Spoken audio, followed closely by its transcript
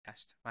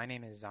Screencast. My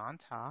name is Zan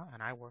Ta,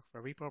 and I work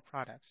for Repro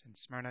Products in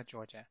Smyrna,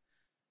 Georgia.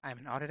 I'm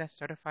an Autodesk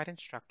certified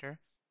instructor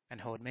and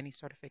hold many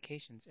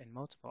certifications in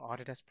multiple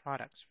Autodesk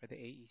products for the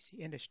AEC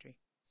industry.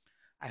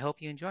 I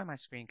hope you enjoy my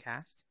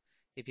screencast.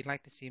 If you'd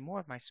like to see more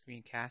of my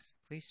screencasts,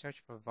 please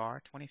search for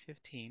VAR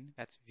 2015,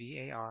 that's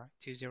VAR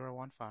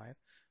 2015,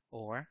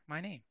 or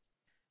my name.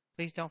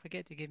 Please don't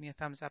forget to give me a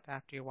thumbs up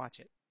after you watch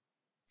it.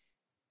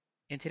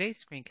 In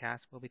today's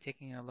screencast, we'll be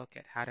taking a look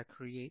at how to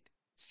create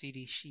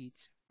CD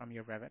sheets from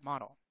your Revit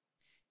model.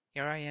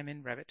 Here I am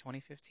in Revit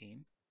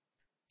 2015.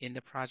 In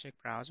the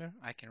project browser,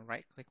 I can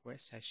right-click where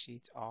it says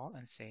Sheets All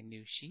and say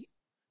New Sheet,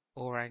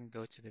 or I can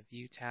go to the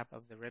View tab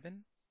of the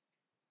ribbon,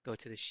 go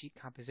to the Sheet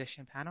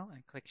Composition panel,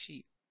 and click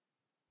Sheet.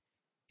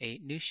 A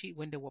new sheet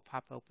window will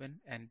pop open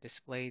and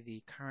display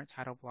the current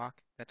title block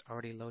that's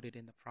already loaded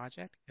in the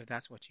project. If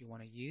that's what you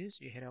want to use,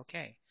 you hit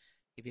OK.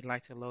 If you'd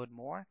like to load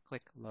more,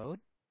 click Load,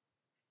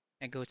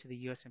 and go to the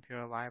U.S.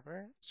 Imperial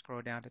Library,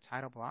 scroll down to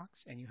title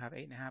blocks, and you have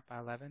 8.5 by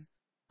 11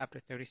 up to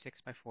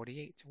 36 by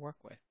 48 to work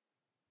with.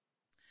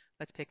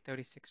 Let's pick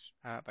 36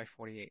 by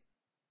 48.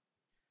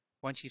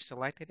 Once you've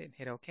selected it and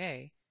hit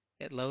OK,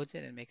 it loads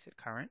it and makes it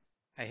current.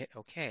 I hit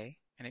OK,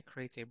 and it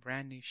creates a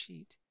brand new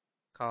sheet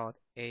called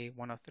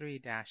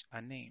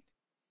A103-unnamed.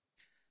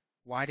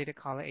 Why did it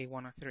call it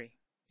A103?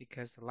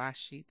 Because the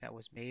last sheet that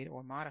was made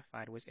or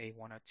modified was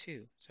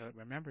A102, so it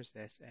remembers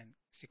this and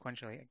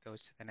sequentially it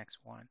goes to the next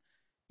one.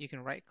 You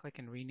can right-click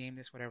and rename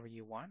this whatever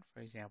you want,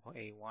 for example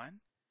A1,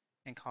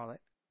 and call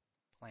it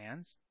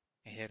Plans,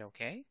 and hit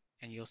OK,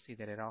 and you'll see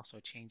that it also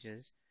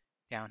changes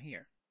down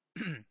here.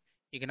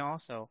 You can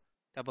also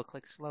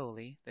double-click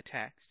slowly the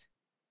text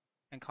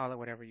and call it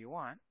whatever you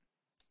want,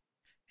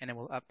 and it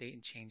will update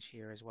and change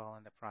here as well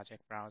in the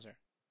project browser.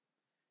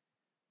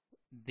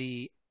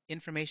 The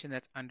information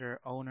that's under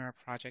owner,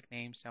 project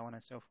name, so on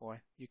and so forth,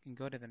 you can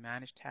go to the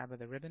Manage tab of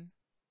the ribbon,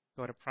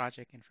 go to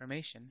Project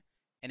Information,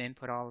 and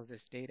input all of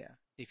this data.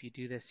 If you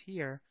do this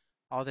here,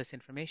 all this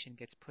information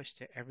gets pushed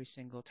to every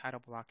single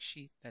title block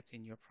sheet that's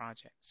in your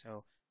project,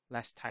 so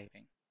less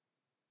typing.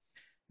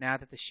 Now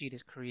that the sheet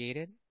is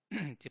created,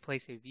 to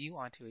place a view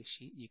onto a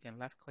sheet, you can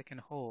left click and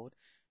hold,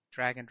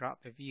 drag and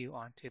drop the view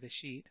onto the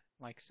sheet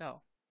like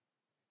so.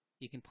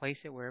 You can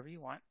place it wherever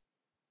you want.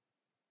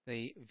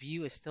 The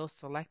view is still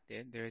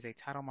selected. There is a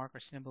title marker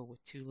symbol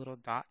with two little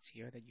dots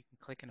here that you can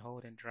click and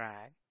hold and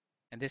drag,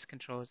 and this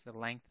controls the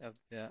length of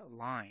the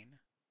line.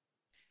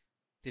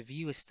 The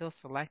view is still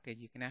selected.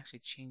 You can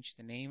actually change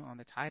the name on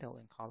the title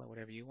and call it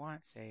whatever you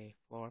want, say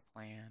Floor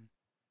Plan,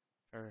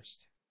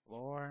 First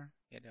Floor,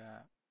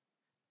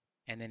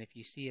 and then if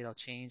you see it'll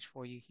change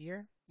for you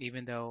here,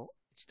 even though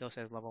it still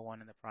says Level 1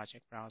 in the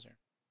project browser.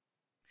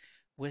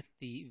 With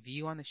the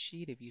view on the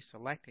sheet, if you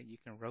select it, you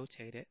can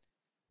rotate it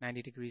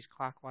 90 degrees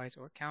clockwise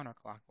or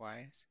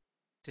counterclockwise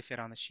to fit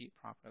on the sheet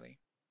properly.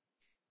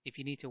 If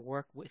you need to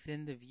work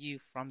within the view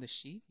from the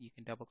sheet, you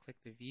can double click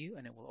the view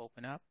and it will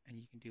open up and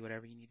you can do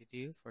whatever you need to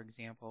do. For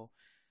example,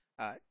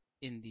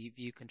 in the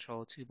view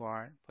control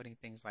toolbar, putting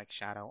things like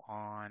shadow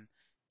on,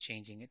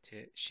 changing it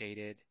to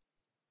shaded,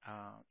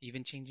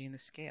 even changing the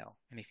scale.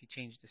 And if you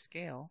change the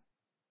scale,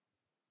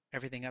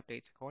 everything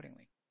updates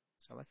accordingly.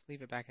 So let's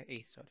leave it back at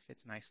 8 so it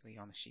fits nicely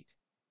on the sheet.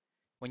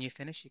 When you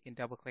finish, you can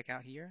double click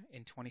out here.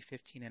 In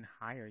 2015 and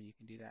higher, you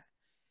can do that.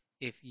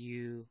 If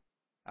you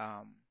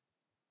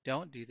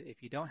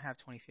if you don't have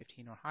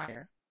 2015 or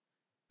higher,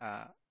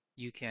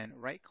 you can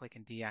right click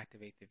and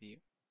deactivate the view.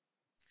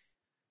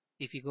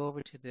 If you go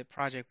over to the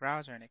project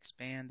browser and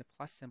expand the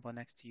plus symbol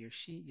next to your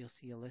sheet, you'll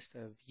see a list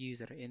of views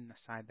that are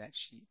inside that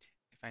sheet.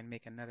 If I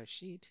make another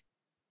sheet,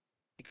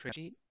 it creates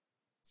a sheet,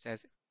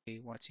 says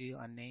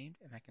A102 unnamed,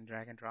 and I can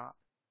drag and drop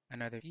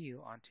another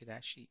view onto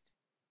that sheet.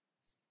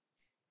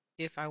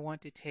 If I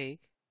want to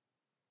take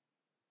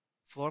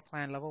floor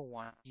plan level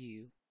 1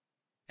 view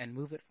and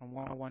move it from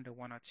 101 to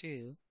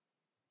 102,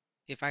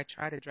 if I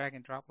try to drag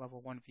and drop level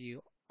 1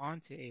 view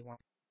onto A1, it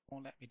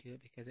won't let me do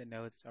it because it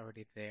knows it's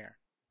already there.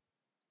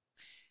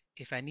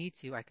 If I need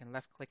to, I can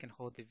left click and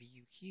hold the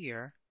view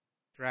here,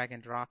 drag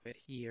and drop it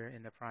here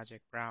in the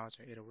project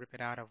browser. It'll rip it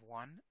out of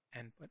 1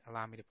 and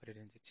allow me to put it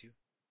into 2,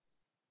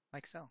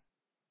 like so.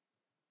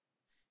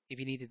 If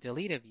you need to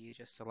delete a view,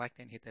 just select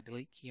it and hit the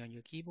delete key on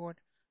your keyboard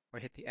or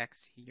hit the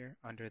X here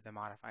under the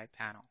modified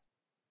panel.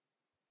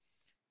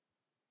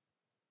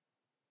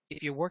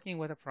 If you're working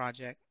with a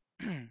project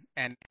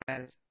and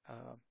has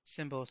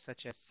symbols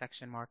such as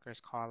section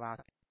markers,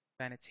 callouts,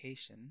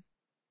 annotation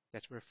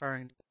that's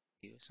referring to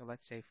you. So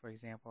let's say, for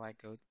example, I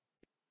go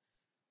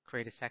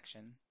create a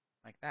section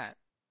like that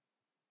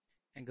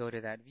and go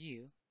to that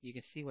view. You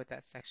can see what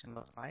that section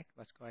looks like.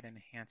 Let's go ahead and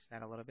enhance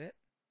that a little bit.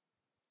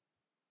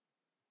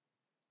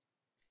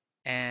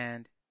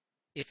 And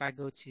if I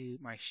go to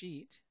my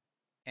sheet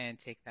and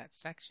take that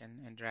section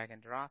and drag and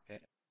drop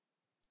it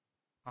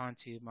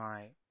onto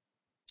my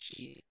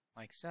sheet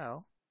like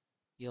so,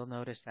 you'll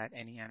notice that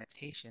any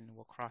annotation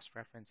will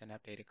cross-reference and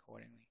update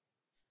accordingly.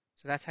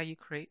 So that's how you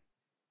create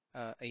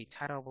a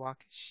title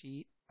block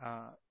sheet,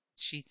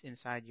 sheets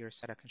inside your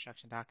set of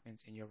construction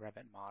documents in your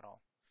Revit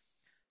model.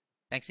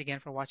 Thanks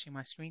again for watching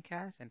my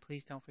screencast, and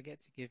please don't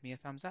forget to give me a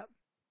thumbs up.